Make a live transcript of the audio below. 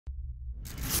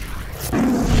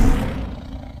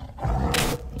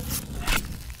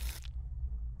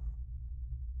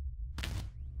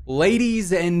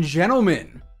Ladies and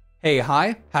gentlemen, hey,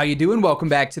 hi, how you doing? Welcome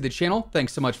back to the channel.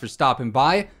 Thanks so much for stopping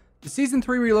by. The Season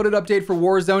 3 Reloaded update for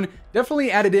Warzone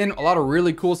definitely added in a lot of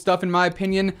really cool stuff in my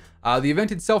opinion. The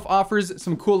event itself offers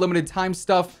some cool limited time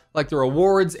stuff like the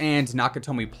rewards and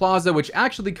Nakatomi Plaza, which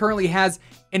actually currently has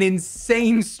an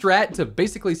insane strat to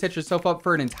basically set yourself up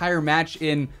for an entire match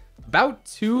in about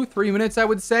 2-3 minutes, I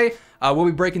would say. We'll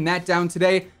be breaking that down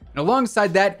today. And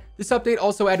alongside that, this update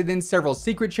also added in several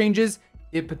secret changes.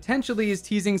 It potentially is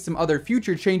teasing some other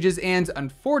future changes, and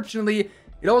unfortunately,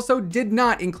 it also did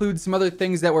not include some other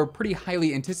things that were pretty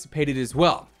highly anticipated as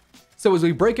well. So as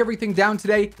we break everything down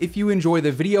today, if you enjoy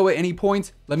the video at any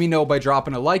point, let me know by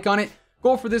dropping a like on it.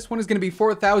 Goal for this one is going to be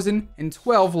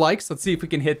 4,012 likes. Let's see if we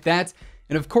can hit that.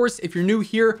 And of course, if you're new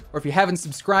here or if you haven't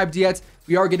subscribed yet,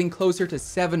 we are getting closer to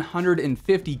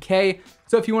 750K.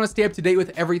 So if you want to stay up to date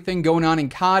with everything going on in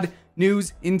COD,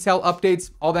 news, intel,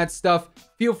 updates, all that stuff,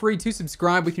 feel free to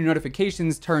subscribe with your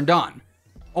notifications turned on.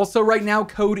 Also, right now,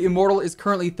 Code Immortal is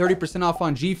currently 30% off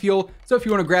on G Fuel. So if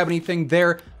you want to grab anything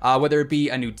there, whether it be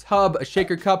a new tub, a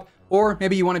shaker cup, or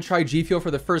maybe you want to try G Fuel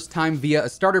for the first time via a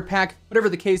starter pack, whatever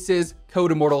the case is,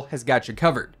 Code Immortal has got you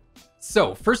covered.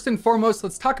 So first and foremost,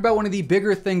 let's talk about one of the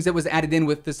bigger things that was added in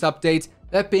with this update,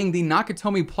 that being the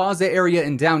Nakatomi Plaza area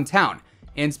in downtown.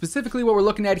 And specifically what we're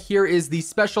looking at here is the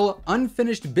special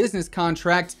unfinished business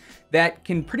contract that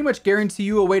can pretty much guarantee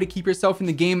you a way to keep yourself in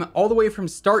the game all the way from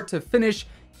start to finish,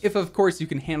 if of course you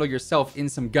can handle yourself in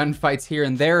some gunfights here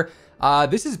and there.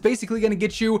 This is basically going to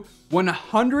get you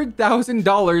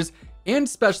 $100,000 and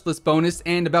specialist bonus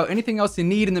and about anything else you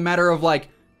need in the matter of like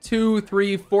 2,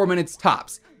 3, 4 minutes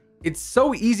tops. It's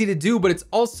so easy to do, but it's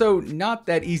also not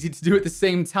that easy to do at the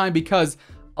same time because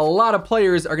a lot of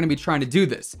players are going to be trying to do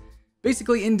this.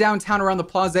 Basically, in downtown around the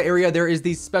plaza area, there is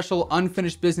these special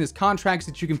unfinished business contracts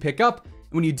that you can pick up.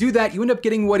 And when you do that, you end up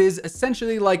getting what is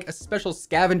essentially like a special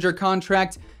scavenger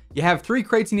contract. You have 3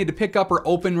 crates you need to pick up or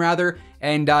open rather,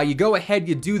 and you go ahead,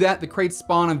 you do that. The crates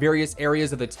spawn on various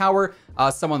areas of the tower,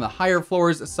 some on the higher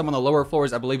floors, some on the lower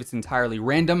floors. I believe it's entirely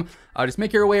random. Just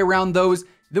make your way around those.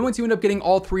 Then once you end up getting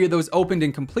all 3 of those opened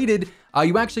and completed,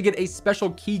 you actually get a special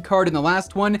key card in the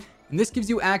last one. And this gives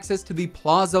you access to the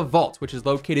Plaza Vault, which is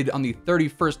located on the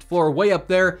 31st floor way up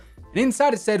there. And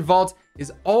inside of said vault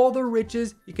is all the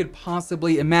riches you could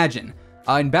possibly imagine.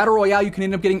 In Battle Royale, you can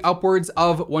end up getting upwards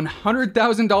of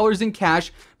 $100,000 in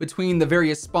cash between the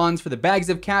various spawns for the bags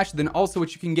of cash, then also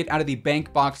what you can get out of the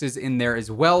bank boxes in there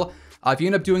as well. If you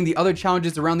end up doing the other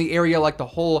challenges around the area, like the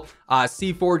whole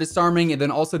C4 disarming and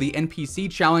then also the NPC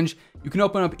challenge, you can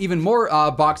open up even more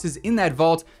boxes in that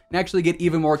vault and actually get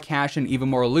even more cash and even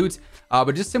more loot.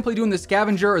 But just simply doing the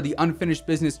scavenger or the unfinished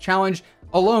business challenge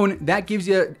alone, that gives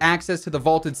you access to the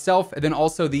vault itself, and then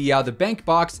also the bank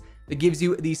box that gives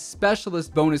you the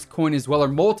specialist bonus coin as well, or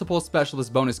multiple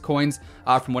specialist bonus coins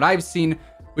from what I've seen,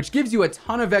 which gives you a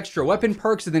ton of extra weapon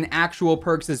perks and then actual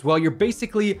perks as well. You're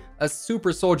basically a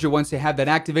super soldier once you have that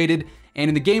activated. And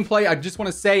in the gameplay, I just want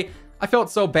to say, I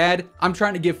felt so bad. I'm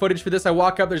trying to get footage for this. I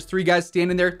walk up, there's 3 guys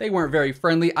standing there. They weren't very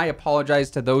friendly. I apologize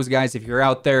to those guys if you're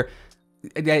out there.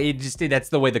 That's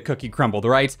the way the cookie crumbled,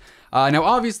 right? Now,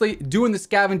 obviously, doing the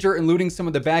scavenger and looting some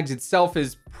of the bags itself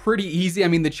is pretty easy. I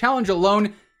mean, the challenge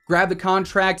alone, grab the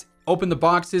contract, open the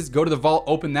boxes, go to the vault,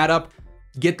 open that up,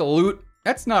 get the loot.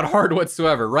 That's not hard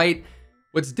whatsoever, right?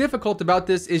 What's difficult about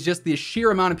this is just the sheer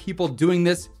amount of people doing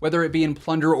this, whether it be in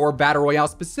Plunder or Battle Royale.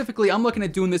 Specifically, I'm looking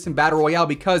at doing this in Battle Royale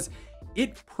because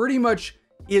it pretty much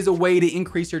is a way to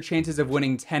increase your chances of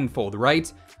winning tenfold,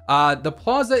 right? The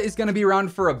Plaza is going to be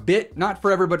around for a bit, not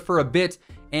forever, but for a bit.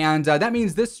 And that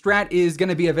means this strat is going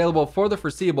to be available for the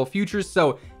foreseeable future.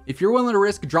 So if you're willing to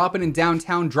risk dropping in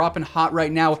downtown, dropping hot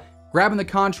right now, grabbing the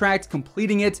contract,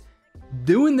 completing it,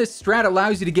 doing this strat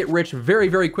allows you to get rich very,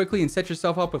 very quickly and set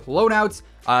yourself up with loadouts,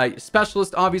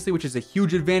 specialist obviously, which is a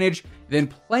huge advantage, then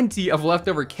plenty of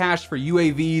leftover cash for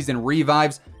UAVs and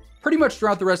revives pretty much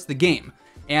throughout the rest of the game.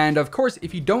 And of course,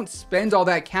 if you don't spend all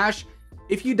that cash,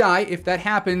 if you die, if that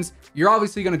happens, you're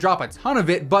obviously going to drop a ton of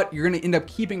it, but you're going to end up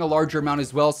keeping a larger amount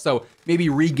as well. So maybe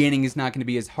regaining is not going to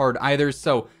be as hard either.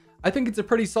 So I think it's a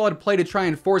pretty solid play to try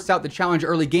and force out the challenge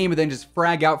early game and then just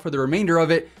frag out for the remainder of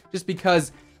it, just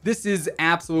because this is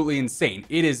absolutely insane.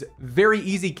 It is very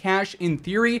easy cash in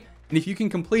theory, and if you can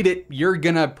complete it, you're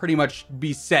gonna pretty much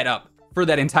be set up for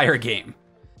that entire game.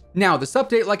 Now, this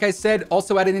update, like I said,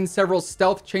 also added in several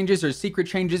stealth changes or secret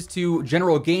changes to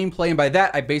general gameplay, and by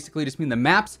that, I basically just mean the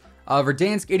maps.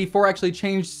 Verdansk 84 actually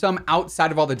changed some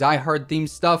outside of all the Die Hard themed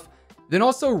stuff. Then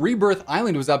also Rebirth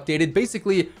Island was updated.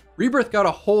 Basically, Rebirth got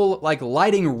a whole like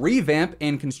lighting revamp,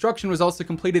 and construction was also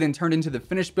completed and turned into the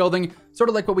finished building, sort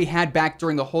of like what we had back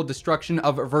during the whole destruction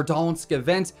of Verdansk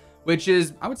event, which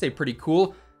is, I would say, pretty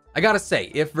cool. I gotta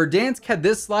say, if Verdansk had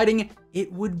this lighting, it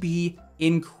would be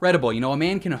incredible. You know, a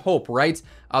man can hope, right?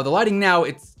 The lighting now,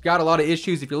 it's got a lot of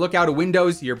issues. If you look out of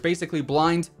windows, you're basically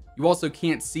blind. You also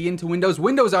can't see into windows.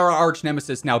 Windows are our arch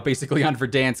nemesis now, basically, on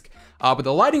Verdansk. But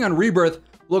the lighting on Rebirth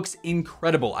looks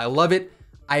incredible. I love it.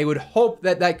 I would hope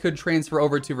that that could transfer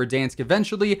over to Verdansk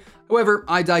eventually. However,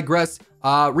 I digress.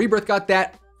 Rebirth got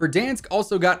that. Verdansk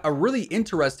also got a really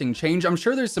interesting change. I'm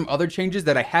sure there's some other changes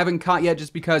that I haven't caught yet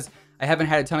just because I haven't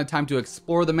had a ton of time to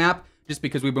explore the map, just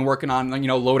because we've been working on, you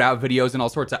know, loadout videos and all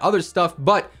sorts of other stuff.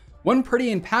 But one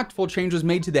pretty impactful change was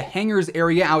made to the hangars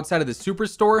area outside of the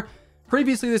superstore.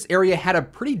 Previously, this area had a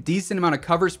pretty decent amount of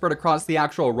cover spread across the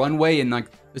actual runway and like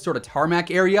the sort of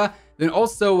tarmac area. Then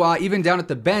also even down at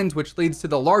the bend, which leads to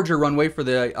the larger runway for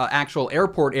the actual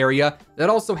airport area, that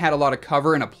also had a lot of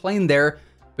cover and a plane there.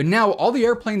 But now all the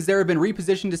airplanes there have been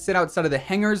repositioned to sit outside of the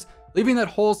hangars, leaving that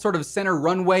whole sort of center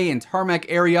runway and tarmac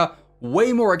area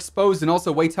way more exposed and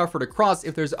also way tougher to cross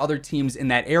if there's other teams in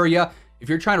that area. If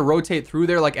you're trying to rotate through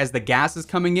there, like as the gas is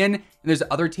coming in and there's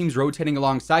other teams rotating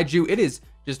alongside you, it is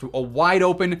just a wide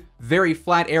open, very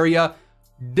flat area.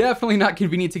 Definitely not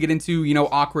convenient to get into, you know,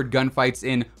 awkward gunfights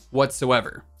in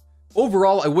whatsoever.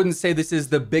 Overall, I wouldn't say this is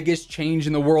the biggest change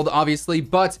in the world, obviously,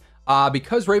 but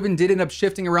because Raven did end up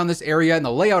shifting around this area and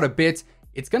the layout a bit,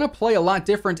 it's gonna play a lot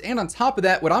different. And on top of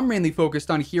that, what I'm mainly focused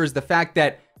on here is the fact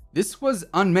that this was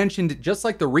unmentioned, just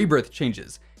like the Rebirth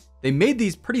changes. They made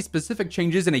these pretty specific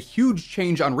changes, and a huge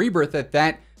change on Rebirth at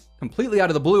that, completely out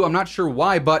of the blue. I'm not sure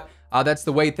why, but that's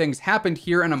the way things happened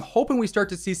here, and I'm hoping we start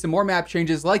to see some more map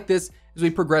changes like this as we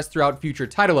progress throughout future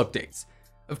title updates.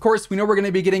 Of course, we know we're going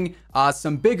to be getting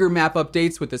some bigger map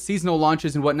updates with the seasonal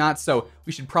launches and whatnot, so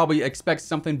we should probably expect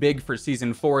something big for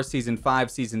Season 4, Season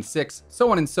 5, Season 6,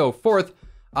 so on and so forth.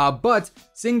 But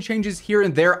seeing changes here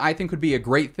and there, I think would be a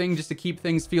great thing just to keep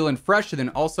things feeling fresh and then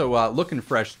also looking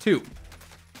fresh too.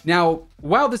 Now,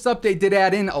 while this update did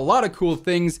add in a lot of cool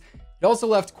things, it also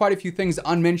left quite a few things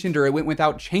unmentioned, or it went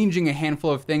without changing a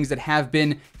handful of things that have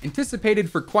been anticipated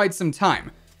for quite some time.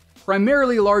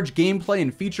 Primarily large gameplay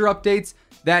and feature updates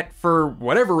that, for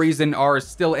whatever reason, are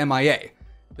still MIA.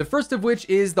 The first of which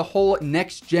is the whole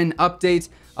next-gen update.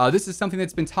 This is something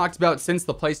that's been talked about since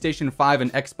the PlayStation 5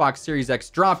 and Xbox Series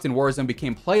X dropped and Warzone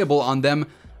became playable on them.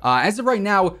 As of right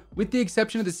now, with the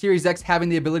exception of the Series X having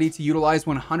the ability to utilize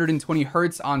 120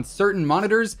 Hz on certain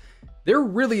monitors, there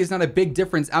really is not a big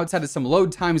difference outside of some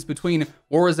load times between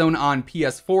Warzone on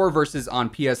PS4 versus on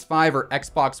PS5, or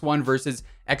Xbox One versus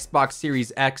Xbox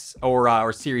Series X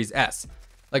or Series S.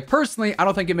 Like, personally, I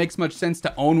don't think it makes much sense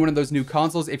to own one of those new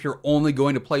consoles if you're only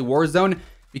going to play Warzone,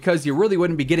 because you really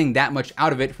wouldn't be getting that much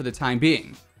out of it for the time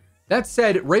being. That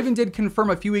said, Raven did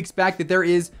confirm a few weeks back that there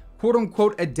is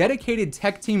quote-unquote a dedicated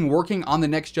tech team working on the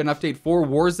next-gen update for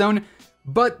Warzone,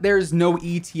 but there's no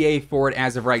ETA for it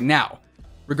as of right now.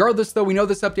 Regardless, though, we know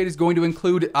this update is going to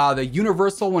include the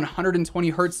universal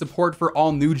 120 Hz support for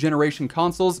all new generation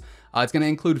consoles. It's going to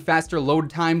include faster load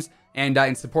times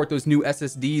and support those new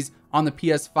SSDs on the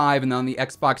PS5 and on the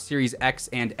Xbox Series X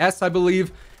and S, I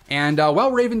believe. And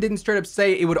while Raven didn't straight up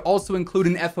say it would also include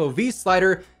an FOV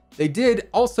slider, they did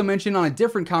also mention on a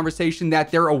different conversation that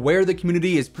they're aware the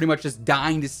community is pretty much just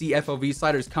dying to see FOV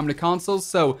sliders come to consoles,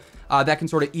 so that can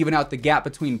sort of even out the gap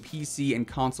between PC and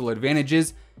console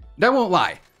advantages. And I won't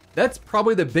lie, that's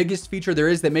probably the biggest feature there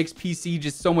is that makes PC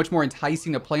just so much more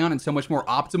enticing to play on and so much more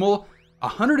optimal.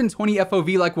 120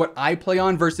 FOV like what I play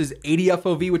on versus 80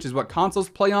 FOV, which is what consoles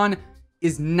play on,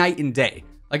 is night and day.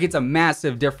 Like, it's a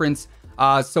massive difference.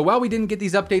 So while we didn't get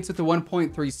these updates with the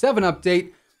 1.37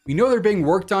 update, we know they're being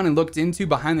worked on and looked into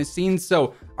behind the scenes,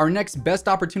 so our next best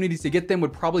opportunities to get them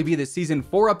would probably be the Season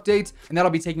 4 update, and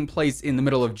that'll be taking place in the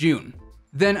middle of June.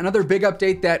 Then another big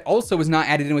update that also was not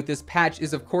added in with this patch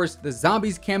is, of course, the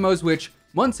Zombies Camos, which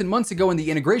months and months ago when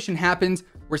the integration happened,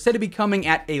 were said to be coming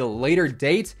at a later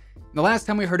date. And the last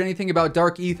time we heard anything about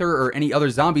Dark Ether or any other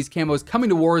Zombies Camos coming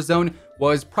to Warzone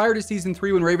was prior to Season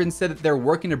 3, when Raven said that they're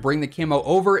working to bring the camo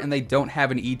over and they don't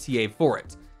have an ETA for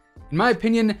it. In my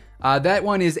opinion, that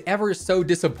one is ever so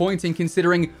disappointing,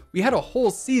 considering we had a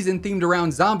whole season themed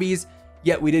around zombies,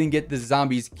 yet we didn't get the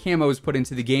Zombies Camos put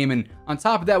into the game. And on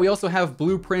top of that, we also have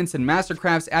blueprints and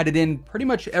mastercrafts added in pretty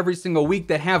much every single week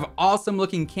that have awesome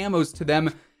looking camos to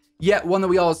them, yet one that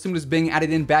we all assumed was being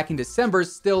added in back in December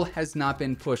still has not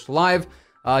been pushed live.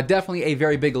 Definitely a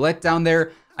very big letdown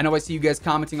there. I know I see you guys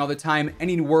commenting all the time.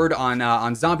 Any word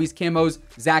on Zombies Camos?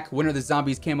 Zach, when are the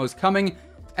Zombies Camos coming?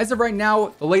 As of right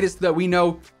now, the latest that we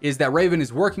know is that Raven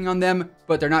is working on them,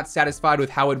 but they're not satisfied with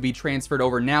how it'd be transferred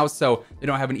over now, so they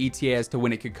don't have an ETA as to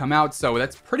when it could come out, so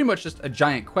that's pretty much just a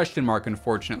giant question mark,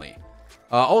 unfortunately.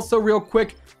 Also, real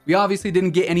quick, we obviously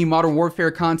didn't get any Modern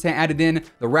Warfare content added in,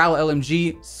 the RAL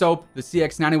LMG, SOAP, the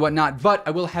CX-90 and whatnot, but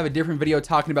I will have a different video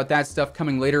talking about that stuff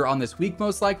coming later on this week,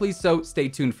 most likely, so stay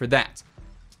tuned for that.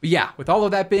 But yeah, with all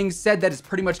of that being said, that is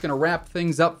pretty much going to wrap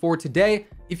things up for today.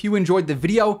 If you enjoyed the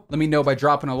video, let me know by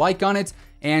dropping a like on it,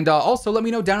 and also let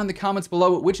me know down in the comments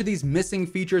below which of these missing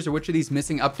features or which of these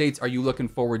missing updates are you looking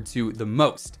forward to the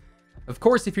most. Of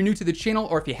course, if you're new to the channel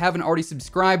or if you haven't already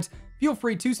subscribed, feel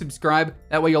free to subscribe.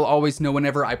 That way you'll always know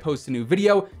whenever I post a new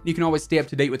video, and you can always stay up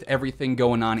to date with everything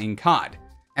going on in COD.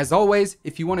 As always,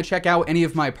 if you want to check out any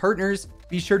of my partners,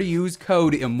 be sure to use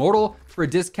code IMMORTAL for a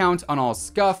discount on all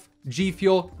Scuff, G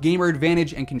Fuel, Gamer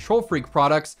Advantage, and Control Freak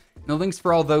products, and the links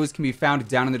for all those can be found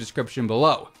down in the description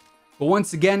below. But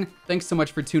once again, thanks so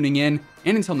much for tuning in,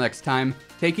 and until next time,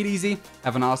 take it easy,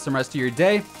 have an awesome rest of your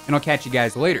day, and I'll catch you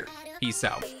guys later. Peace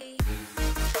out.